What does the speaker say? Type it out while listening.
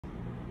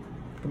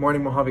Good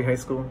morning, Mojave High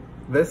School.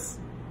 This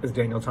is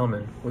Daniel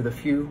Tillman with a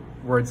few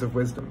words of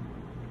wisdom.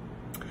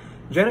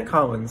 Janet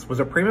Collins was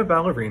a prima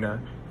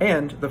ballerina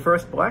and the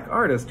first Black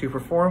artist to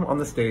perform on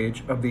the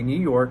stage of the New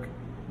York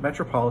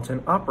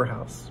Metropolitan Opera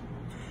House.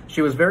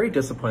 She was very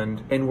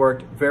disciplined and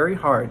worked very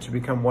hard to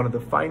become one of the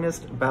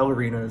finest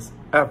ballerinas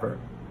ever.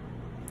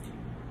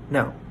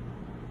 Now,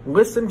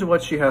 listen to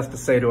what she has to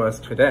say to us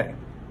today.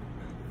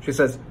 She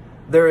says,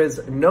 "There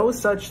is no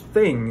such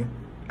thing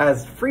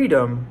as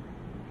freedom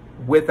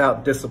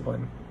without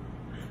discipline.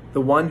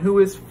 The one who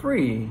is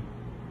free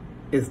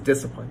is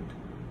disciplined."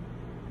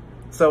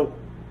 So,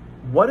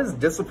 what does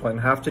discipline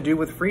have to do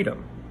with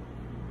freedom?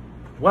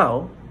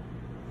 Well,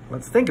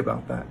 let's think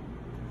about that.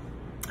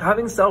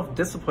 Having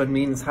self-discipline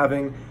means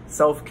having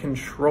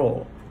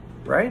self-control,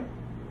 right?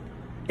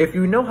 If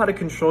you know how to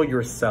control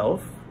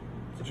yourself,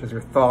 such as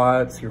your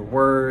thoughts, your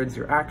words,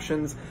 your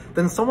actions,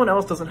 then someone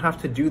else doesn't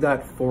have to do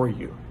that for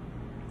you.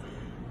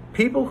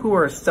 People who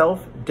are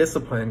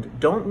self-disciplined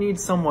don't need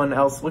someone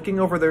else looking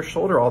over their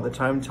shoulder all the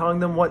time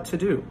telling them what to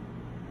do.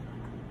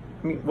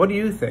 I mean, what do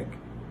you think?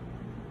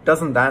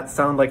 Doesn't that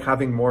sound like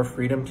having more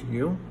freedom to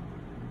you?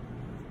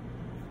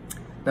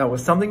 Now,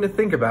 with something to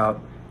think about,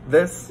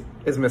 this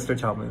is Mr.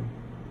 Tillman.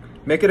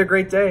 Make it a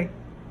great day.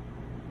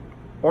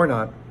 Or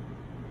not.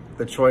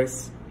 The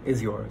choice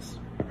is yours.